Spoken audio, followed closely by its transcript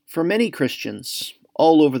For many Christians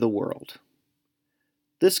all over the world,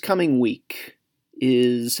 this coming week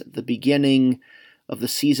is the beginning of the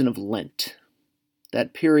season of Lent,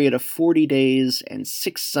 that period of 40 days and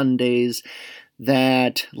 6 Sundays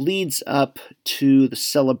that leads up to the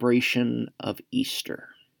celebration of Easter.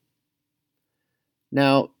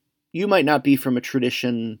 Now, you might not be from a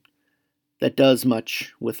tradition that does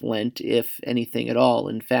much with Lent, if anything at all.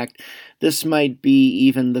 In fact, this might be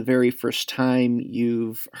even the very first time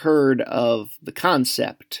you've heard of the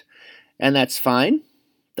concept. And that's fine.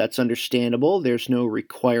 That's understandable. There's no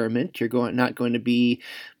requirement. You're not going to be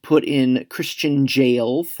put in Christian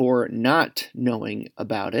jail for not knowing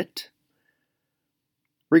about it.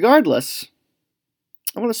 Regardless,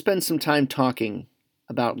 I want to spend some time talking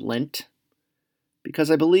about Lent,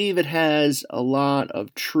 because I believe it has a lot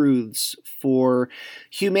of truths for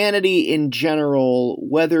humanity in general,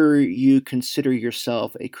 whether you consider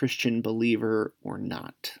yourself a Christian believer or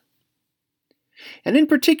not. And in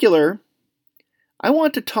particular, I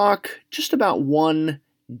want to talk just about one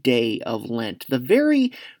day of Lent, the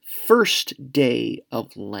very first day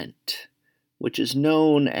of Lent, which is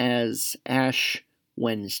known as Ash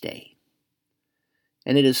Wednesday.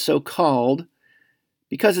 And it is so called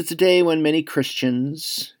because it's a day when many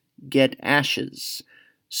Christians get ashes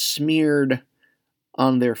smeared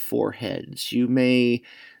on their foreheads. You may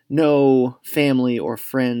know family or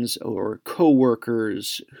friends or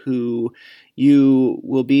co-workers who you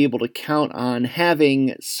will be able to count on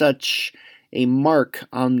having such a mark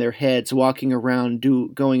on their heads, walking around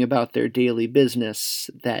going about their daily business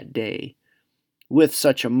that day with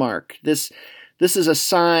such a mark. This is a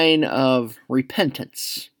sign of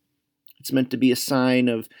repentance. It's meant to be a sign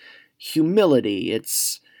of humility.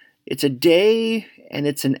 It's a day and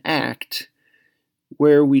it's an act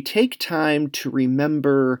where we take time to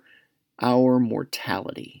remember our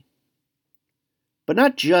mortality. But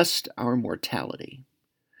not just our mortality,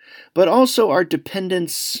 but also our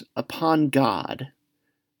dependence upon God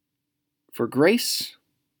for grace,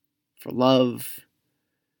 for love,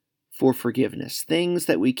 for forgiveness, things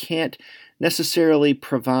that we can't necessarily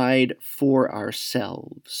provide for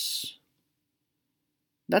ourselves.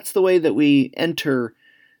 That's the way that we enter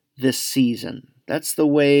this season. That's the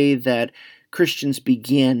way that Christians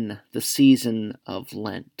begin the season of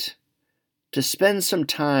Lent. To spend some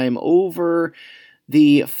time over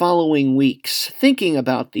the following weeks thinking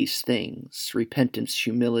about these things: repentance,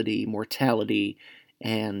 humility, mortality,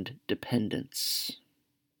 and dependence.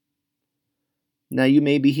 Now, you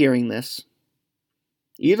may be hearing this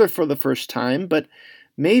either for the first time, but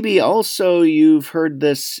maybe also you've heard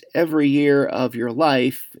this every year of your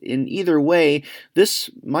life. In either way, this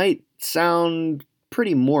might sound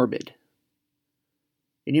pretty morbid.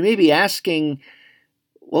 And you may be asking,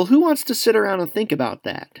 well, who wants to sit around and think about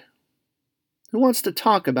that? Who wants to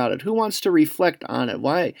talk about it? Who wants to reflect on it?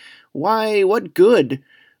 Why, what good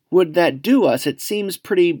would that do us? It seems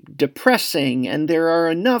pretty depressing, and there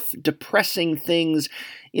are enough depressing things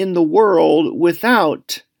in the world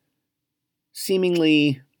without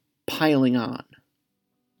seemingly piling on.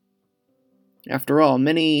 After all,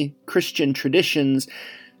 many Christian traditions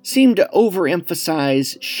seem to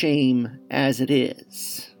overemphasize shame as it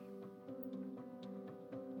is.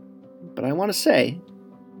 But I want to say,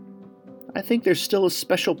 I think there's still a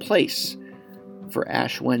special place for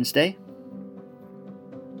Ash Wednesday.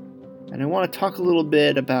 And I want to talk a little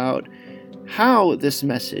bit about how this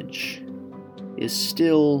message is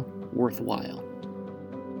still worthwhile.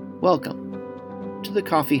 Welcome to the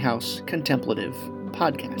Coffee House Contemplative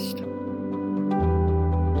Podcast.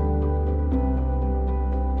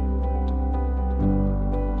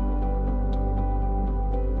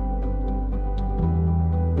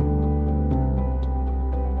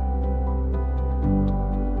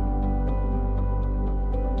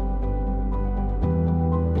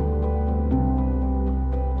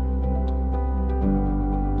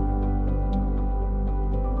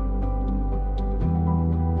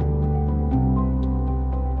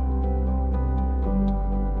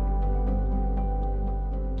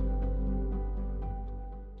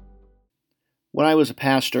 When I was a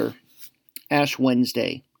pastor, Ash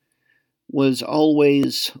Wednesday was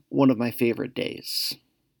always one of my favorite days.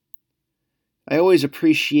 I always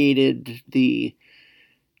appreciated the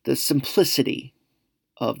simplicity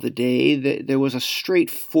of the day. There was a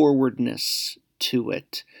straightforwardness to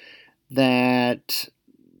it that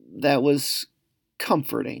was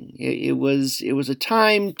comforting. It was a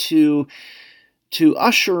time to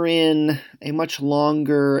usher in a much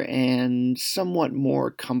longer and somewhat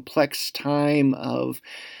more complex time of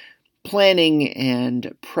planning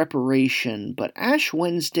and preparation. But Ash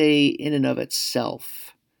Wednesday in and of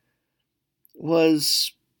itself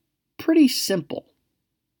was pretty simple.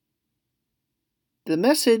 The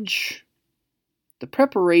message, the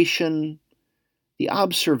preparation, the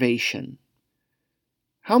observation.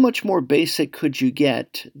 How much more basic could you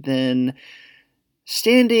get than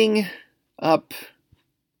standing up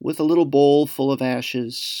with a little bowl full of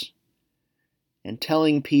ashes and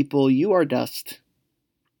telling people, you are dust.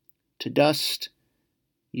 To dust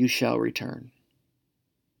you shall return.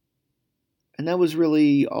 And that was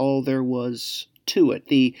really all there was to it.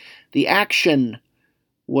 The action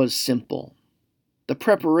was simple. The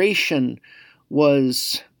preparation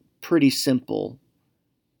was pretty simple.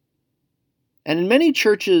 And in many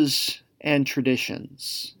churches and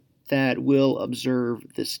traditions that will observe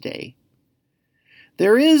this day,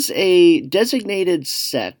 there is a designated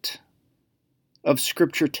set of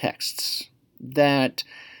scripture texts that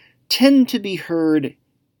tend to be heard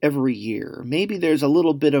every year. Maybe there's a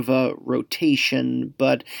little bit of a rotation,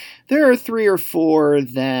 but there are 3 or 4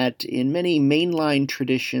 that in many mainline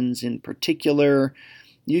traditions in particular,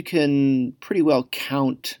 you can pretty well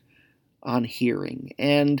count on hearing.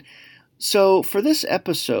 And so for this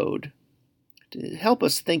episode, to help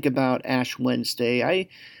us think about Ash Wednesday, I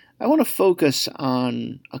want to focus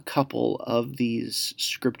on a couple of these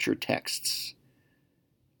scripture texts,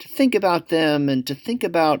 to think about them and to think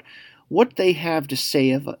about what they have to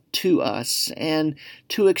say to us, and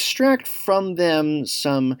to extract from them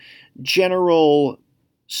some general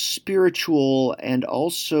spiritual and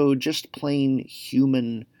also just plain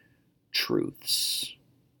human truths.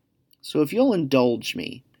 So if you'll indulge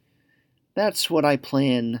me, that's what I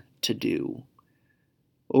plan to do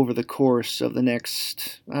over the course of the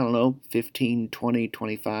next, 15, 20,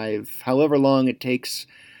 25, however long it takes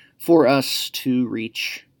for us to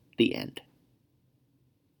reach the end.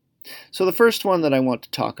 So the first one that I want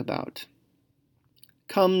to talk about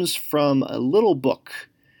comes from a little book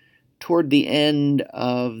toward the end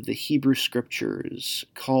of the Hebrew Scriptures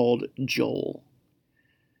called Joel.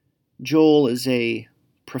 Joel is a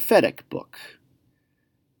prophetic book.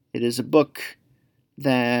 It is a book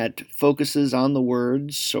that focuses on the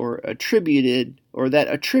words that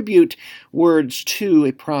attribute words to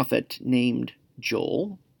a prophet named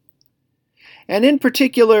Joel. And in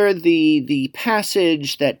particular, the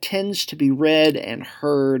passage that tends to be read and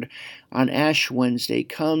heard on Ash Wednesday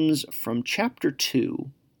comes from chapter 2,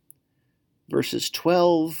 verses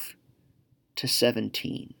 12 to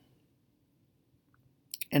 17.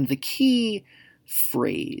 And the key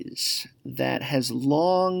phrase that has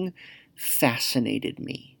long fascinated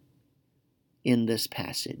me in this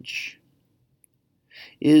passage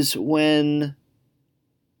is when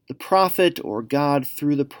the prophet, or God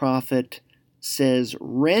through the prophet, says,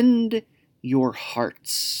 "Rend your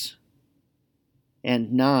hearts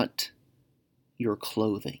and not your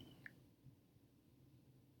clothing."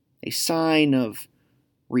 A sign of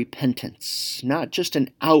repentance, not just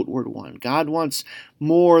an outward one. God wants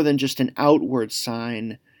more than just an outward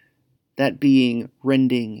sign, that being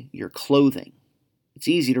rending your clothing. It's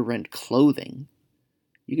easy to rend clothing.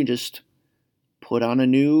 You can just put on a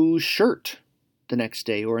new shirt the next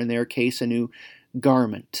day, or in their case, a new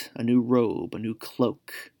garment, a new robe, a new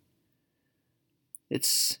cloak.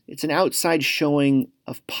 It's an outside showing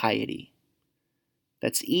of piety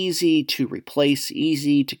that's easy to replace,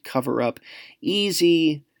 easy to cover up,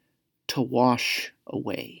 easy to wash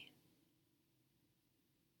away.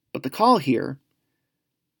 But the call here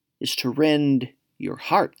is to rend your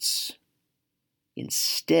hearts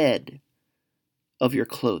instead of your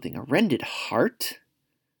clothing. A rended heart?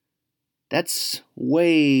 That's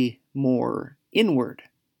way more inward.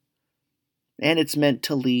 And it's meant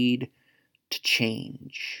to lead to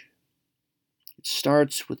change. It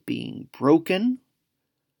starts with being broken,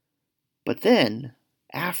 but then,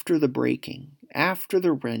 after the breaking, after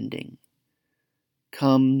the rending,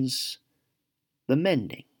 comes the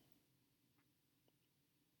mending.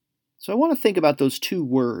 So I want to think about those 2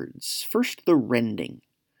 words. First, the rending,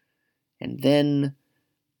 and then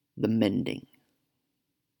the mending.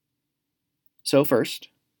 So first,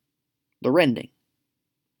 the rending.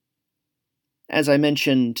 As I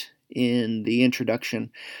mentioned in the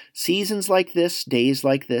introduction, seasons like this, days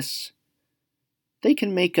like this, they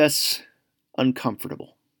can make us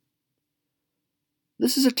uncomfortable.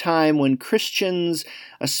 This is a time when Christians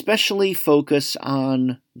especially focus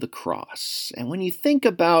on the cross. And when you think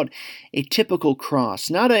about a typical cross,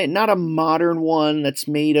 not a modern one that's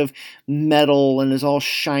made of metal and is all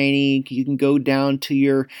shiny, you can go down to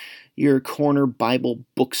your corner Bible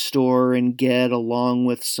bookstore and get, along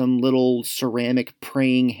with some little ceramic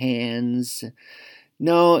praying hands.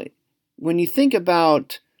 No, when you think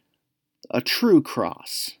about a true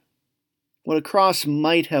cross, what a cross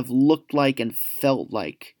might have looked like and felt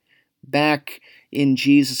like back in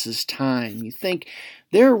Jesus' time, you think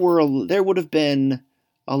there would have been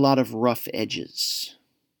a lot of rough edges.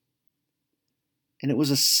 And it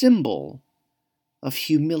was a symbol of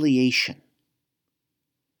humiliation.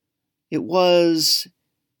 It was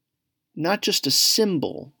not just a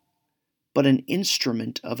symbol, but an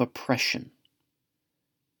instrument of oppression,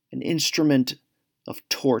 an instrument of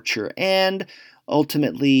torture, and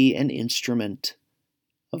ultimately an instrument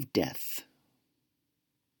of death.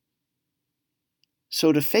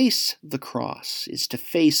 So to face the cross is to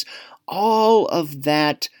face all of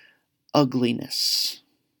that ugliness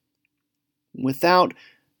without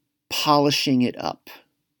polishing it up.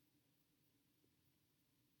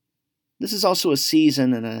 This is also a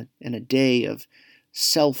season and a day of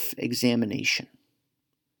self-examination.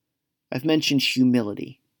 I've mentioned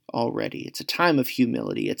humility already. It's a time of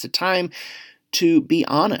humility. It's a time to be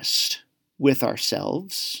honest with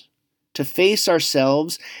ourselves, to face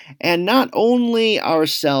ourselves, and not only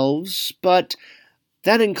ourselves, but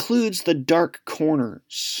that includes the dark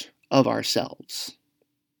corners of ourselves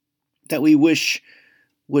that we wish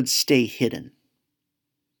would stay hidden.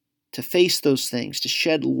 To face those things, to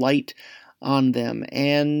shed light on them,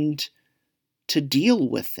 and to deal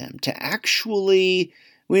with them, to actually,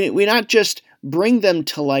 we not just bring them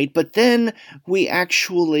to light, but then we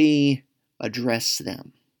actually address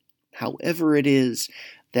them, however it is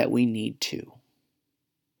that we need to.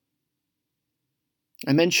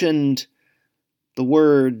 I mentioned the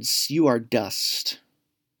words, "You are dust,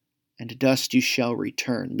 and to dust you shall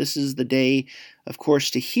return." This is the day, of course,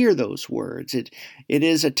 to hear those words. It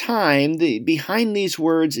is a time, behind these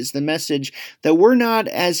words is the message that we're not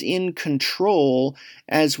as in control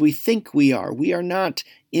as we think we are. We are not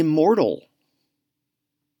immortal.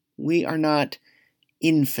 We are not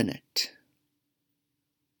infinite.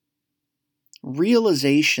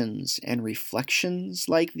 Realizations and reflections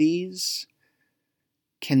like these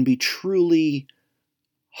can be truly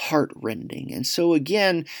heartrending. And so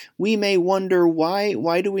again, we may wonder,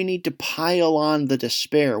 why do we need to pile on the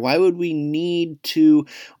despair? Why would we need to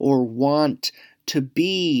or want to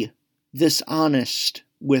be this honest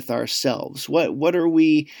with ourselves? What are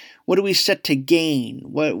we set to gain?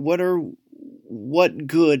 What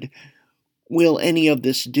good will any of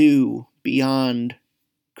this do beyond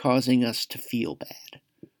causing us to feel bad?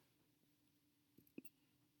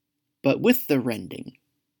 But with the rending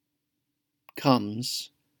comes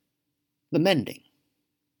the mending.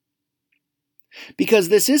 Because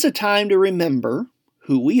this is a time to remember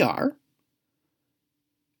who we are,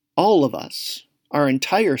 all of us, our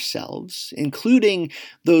entire selves, including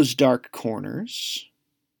those dark corners,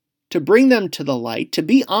 to bring them to the light, to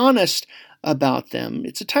be honest about them.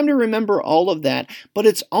 It's a time to remember all of that, but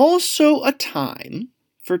it's also a time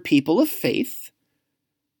for people of faith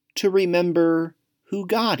to remember who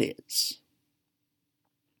God is.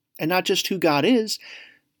 And not just who God is,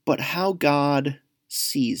 but how God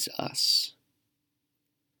sees us.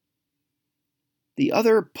 The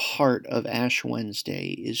other part of Ash Wednesday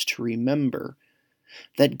is to remember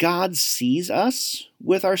that God sees us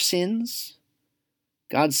with our sins.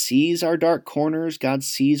 God sees our dark corners. God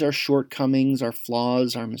sees our shortcomings, our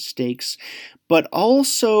flaws, our mistakes. But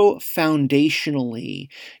also, foundationally,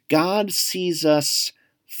 God sees us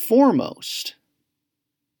foremost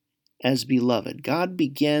as beloved. God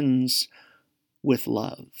begins with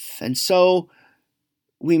love. And so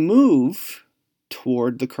we move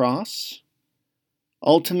toward the cross.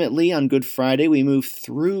 Ultimately, on Good Friday, we move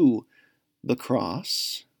through the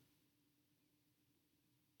cross.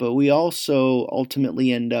 But we also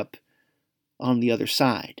ultimately end up on the other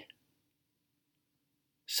side,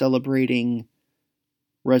 celebrating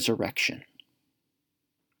resurrection.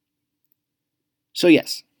 So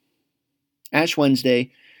yes, Ash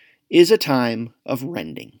Wednesday is a time of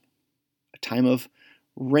rending, a time of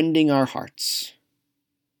rending our hearts,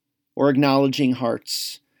 or acknowledging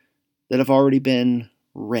hearts that have already been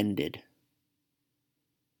rended.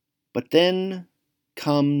 But then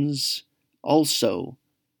comes also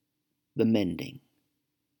the mending.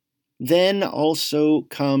 Then also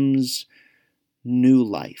comes new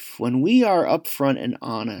life. When we are upfront and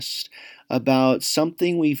honest about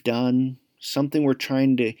something we've done, something we're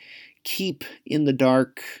trying to keep in the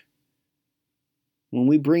dark, when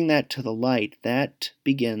we bring that to the light, that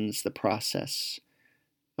begins the process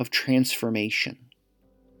of transformation,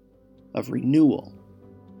 of renewal,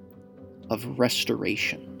 of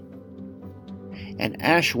restoration. And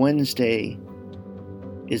Ash Wednesday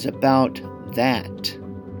is about that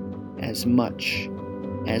as much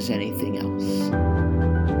as anything else.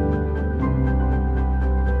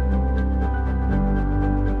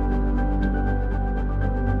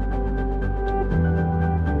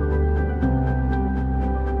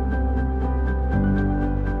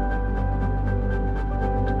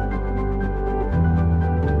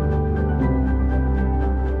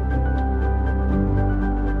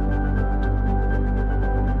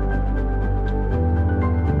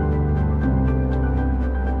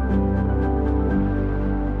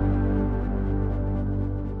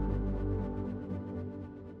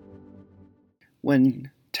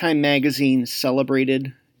 when Time magazine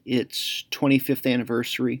celebrated its 25th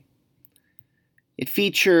anniversary, it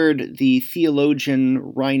featured the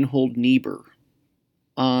theologian Reinhold Niebuhr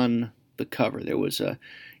on the cover. It was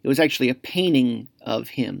actually a painting of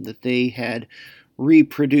him that they had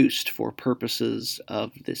reproduced for purposes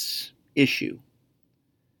of this issue.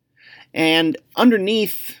 And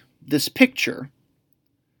underneath this picture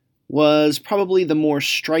was probably the more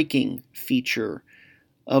striking feature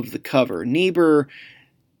of the cover. Niebuhr,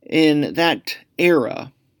 in that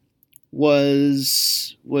era,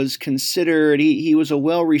 was considered, he was a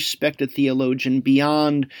well-respected theologian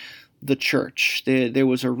beyond the church. There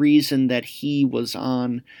was a reason that he was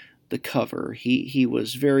on the cover. He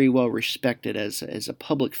was very well respected as a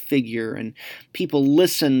public figure, and people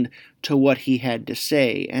listened to what he had to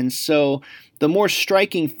say. And so the more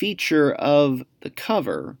striking feature of the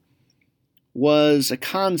cover was a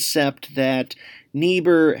concept that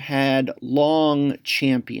Niebuhr had long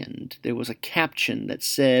championed. There was a caption that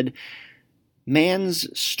said, "Man's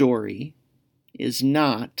story is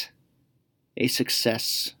not a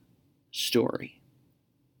success story."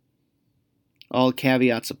 All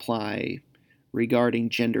caveats apply regarding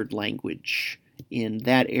gendered language in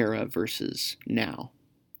that era versus now.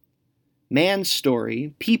 Man's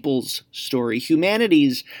story, people's story,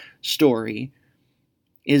 humanity's story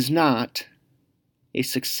is not a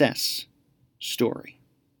success story.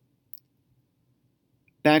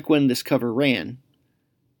 Back when this cover ran,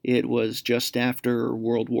 it was just after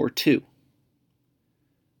World War II.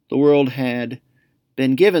 The world had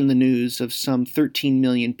been given the news of some 13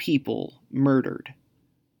 million people murdered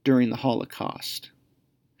during the Holocaust.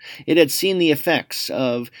 It had seen the effects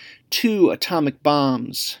of 2 atomic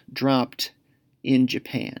bombs dropped in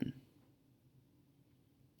Japan.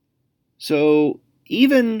 So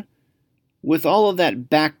even with all of that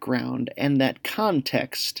background and that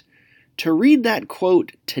context, to read that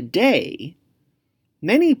quote today,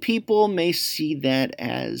 many people may see that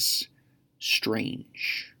as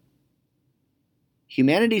strange.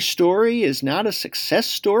 Humanity's story is not a success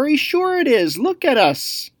story? Sure it is. Look at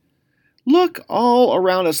us. Look all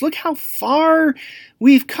around us. Look how far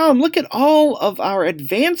we've come. Look at all of our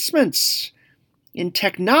advancements in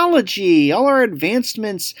technology, all our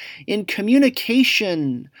advancements in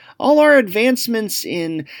communication, all our advancements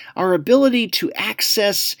in our ability to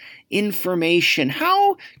access information.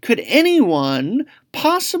 How could anyone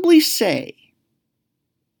possibly say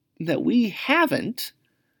that we haven't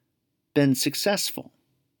been successful?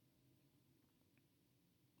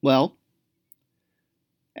 Well,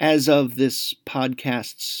 as of this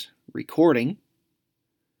podcast's recording,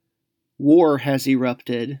 war has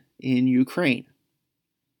erupted in Ukraine,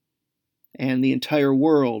 and the entire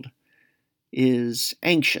world is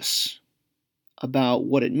anxious about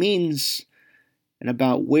what it means and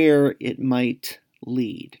about where it might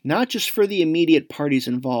lead. Not just for the immediate parties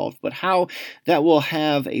involved, but how that will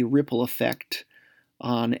have a ripple effect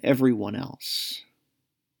on everyone else.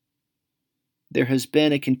 There has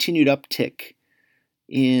been a continued uptick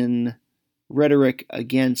in rhetoric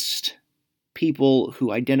against people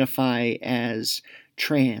who identify as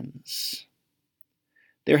trans.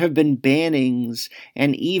 There have been bannings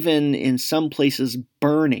and even in some places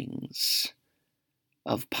burnings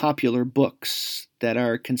of popular books that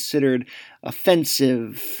are considered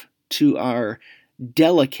offensive to our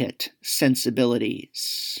delicate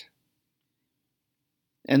sensibilities.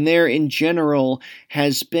 And there in general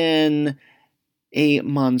has been a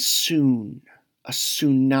monsoon, a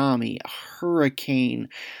tsunami, a hurricane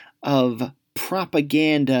of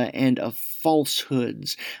propaganda and of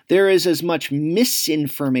falsehoods. There is as much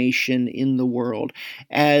misinformation in the world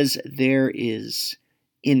as there is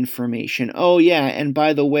information. Oh yeah, and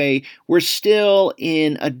by the way, we're still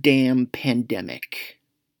in a damn pandemic.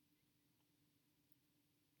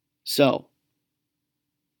 So,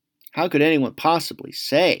 how could anyone possibly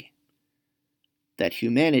say that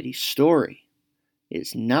humanity's story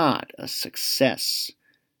is not a success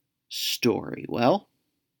story? Well,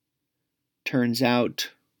 turns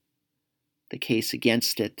out the case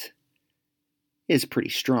against it is pretty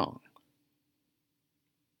strong.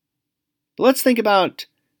 But let's think about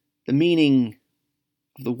the meaning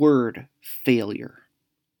of the word failure.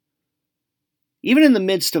 Even in the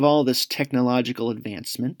midst of all this technological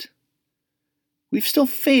advancement, we've still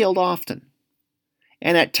failed often,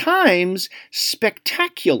 and at times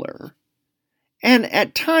spectacular, and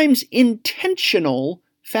at times intentional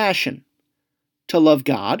fashion, to love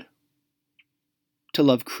God, to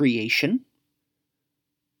love creation,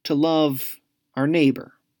 to love our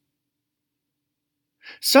neighbor.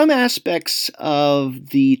 Some aspects of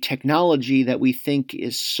the technology that we think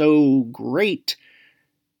is so great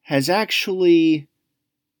has actually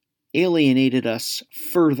alienated us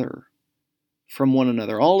further from one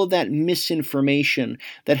another. All of that misinformation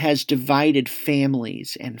that has divided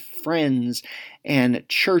families and friends and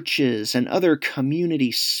churches and other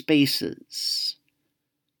community spaces.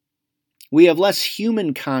 We have less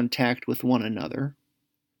human contact with one another,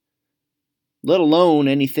 let alone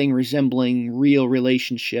anything resembling real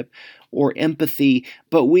relationship or empathy,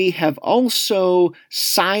 but we have also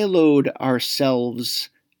siloed ourselves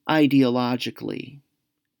ideologically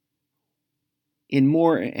in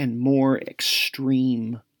more and more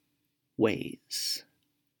extreme ways.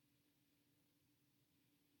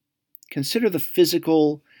 Consider the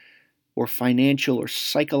physical or financial or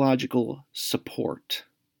psychological support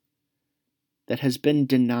that has been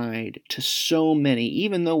denied to so many,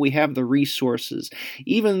 even though we have the resources,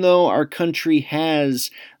 even though our country has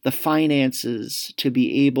the finances to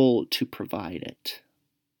be able to provide it.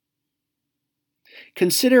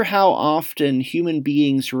 Consider how often human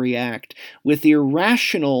beings react with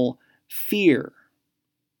irrational fear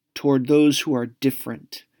toward those who are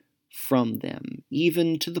different from them,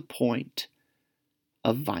 even to the point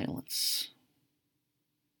of violence.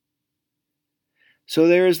 So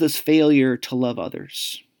there is this failure to love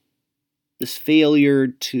others, this failure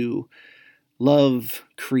to love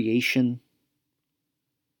creation,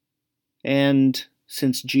 and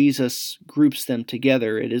since Jesus groups them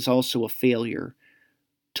together, it is also a failure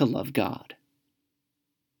to love God.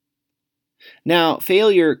 Now,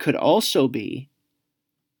 failure could also be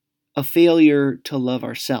a failure to love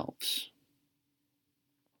ourselves.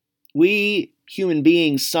 We human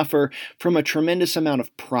beings suffer from a tremendous amount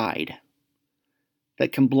of pride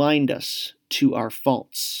that can blind us to our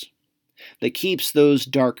faults, that keeps those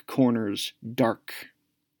dark corners dark,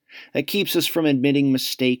 that keeps us from admitting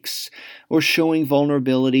mistakes or showing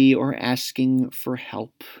vulnerability or asking for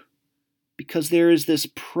help. Because there is this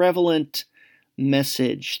prevalent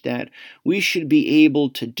message that we should be able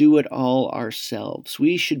to do it all ourselves.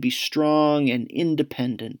 We should be strong and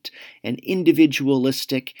independent and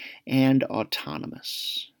individualistic and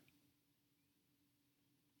autonomous.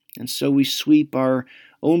 And so we sweep our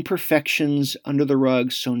own perfections under the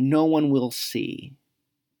rug so no one will see.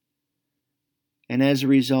 And as a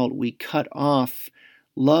result, we cut off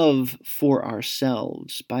love for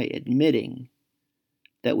ourselves by admitting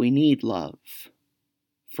that we need love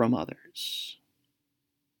from others.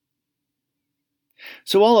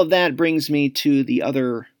 So all of that brings me to the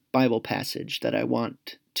other Bible passage that I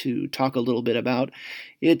want to talk a little bit about.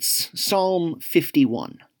 It's Psalm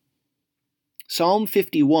 51. Psalm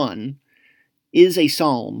 51 is a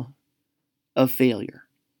psalm of failure.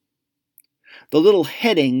 The little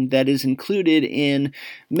heading that is included in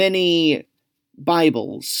many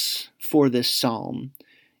Bibles for this psalm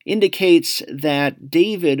indicates that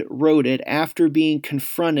David wrote it after being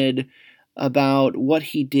confronted about what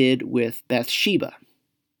he did with Bathsheba.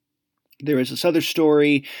 There is this other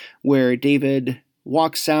story where David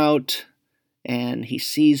walks out and he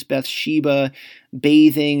sees Bathsheba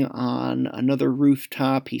bathing on another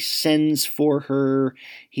rooftop. He sends for her.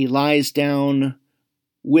 He lies down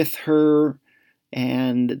with her,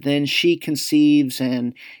 and then she conceives,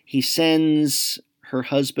 and he sends her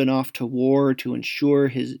husband off to war to ensure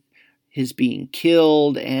his being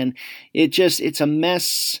killed, and it's a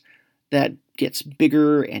mess that gets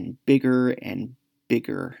bigger and bigger and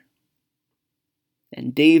bigger.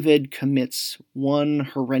 And David commits one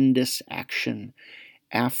horrendous action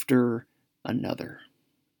after another.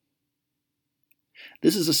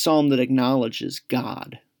 This is a psalm that acknowledges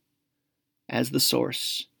God as the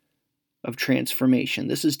source of transformation.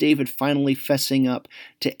 This is David finally fessing up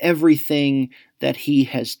to everything that he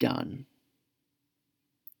has done.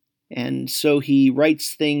 And so he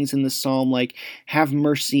writes things in the psalm like, "Have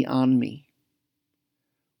mercy on me.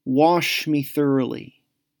 Wash me thoroughly.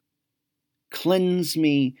 Cleanse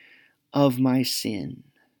me of my sin."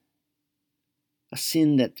 A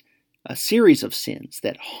series of sins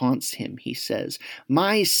that haunts him, he says.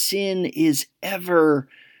 "My sin is ever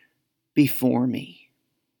before me."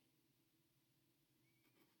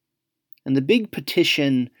 And the big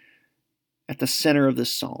petition at the center of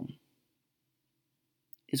this psalm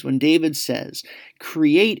is when David says,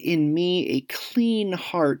 "Create in me a clean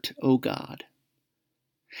heart, O God,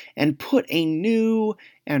 and put a new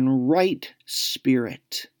and right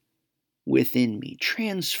spirit within me.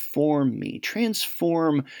 Transform me,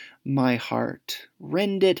 transform my heart,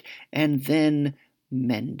 rend it, and then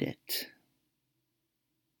mend it."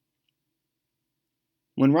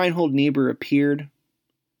 When Reinhold Niebuhr appeared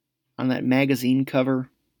on that magazine cover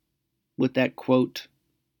with that quote,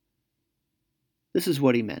 this is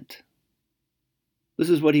what he meant. This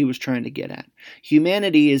is what he was trying to get at.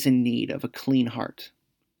 Humanity is in need of a clean heart.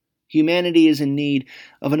 Humanity is in need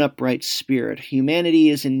of an upright spirit. Humanity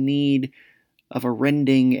is in need of a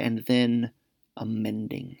rending and then a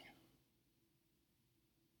mending.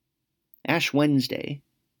 Ash Wednesday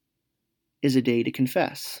is a day to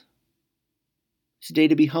confess. It's a day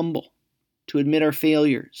to be humble, to admit our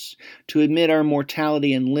failures, to admit our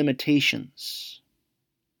mortality and limitations.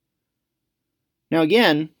 Now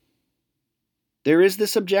again, there is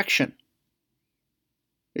this objection.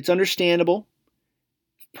 It's understandable,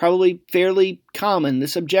 probably fairly common,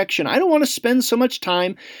 this objection. I don't want to spend so much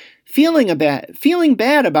time feeling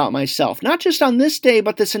bad about myself, not just on this day,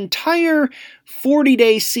 but this entire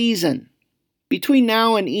 40-day season between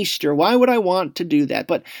now and Easter. Why would I want to do that?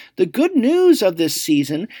 But the good news of this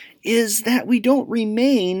season is that we don't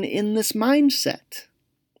remain in this mindset.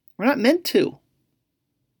 We're not meant to.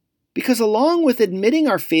 Because along with admitting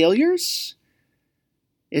our failures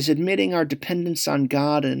is admitting our dependence on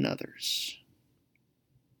God and others.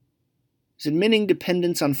 It's admitting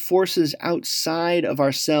dependence on forces outside of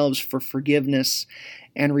ourselves for forgiveness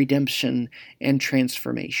and redemption and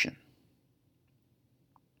transformation.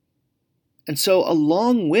 And so,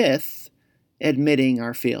 along with admitting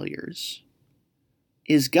our failures,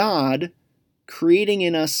 is God creating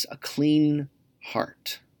in us a clean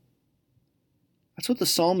heart. That's what the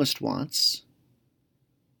psalmist wants.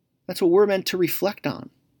 That's what we're meant to reflect on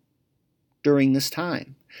during this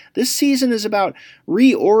time. This season is about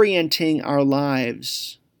reorienting our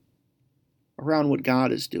lives around what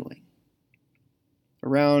God is doing,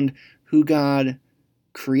 around who God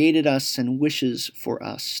created us and wishes for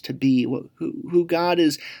us to be, who God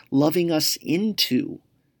is loving us into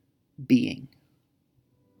being.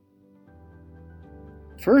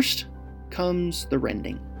 First comes the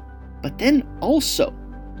rending, but then also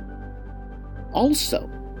comes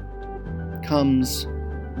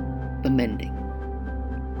the mending.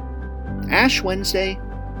 Ash Wednesday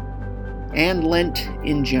and Lent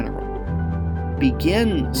in general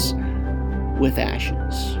begins with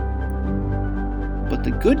ashes. But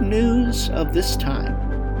the good news of this time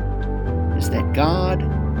is that God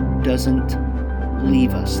doesn't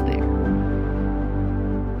leave us there.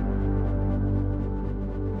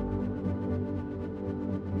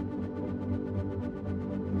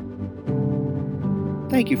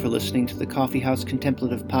 Thank you for listening to the Coffee House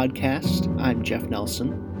Contemplative Podcast. I'm Jeff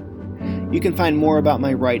Nelson. You can find more about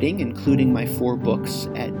my writing, including my 4 books,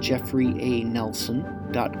 at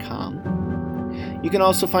jeffreyanelson.com. You can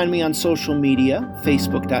also find me on social media,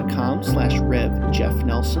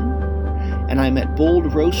 facebook.com/RevJeffNelson, and I'm at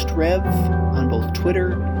Bold Roast Rev on both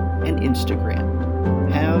Twitter and Instagram.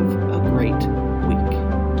 Have a great week.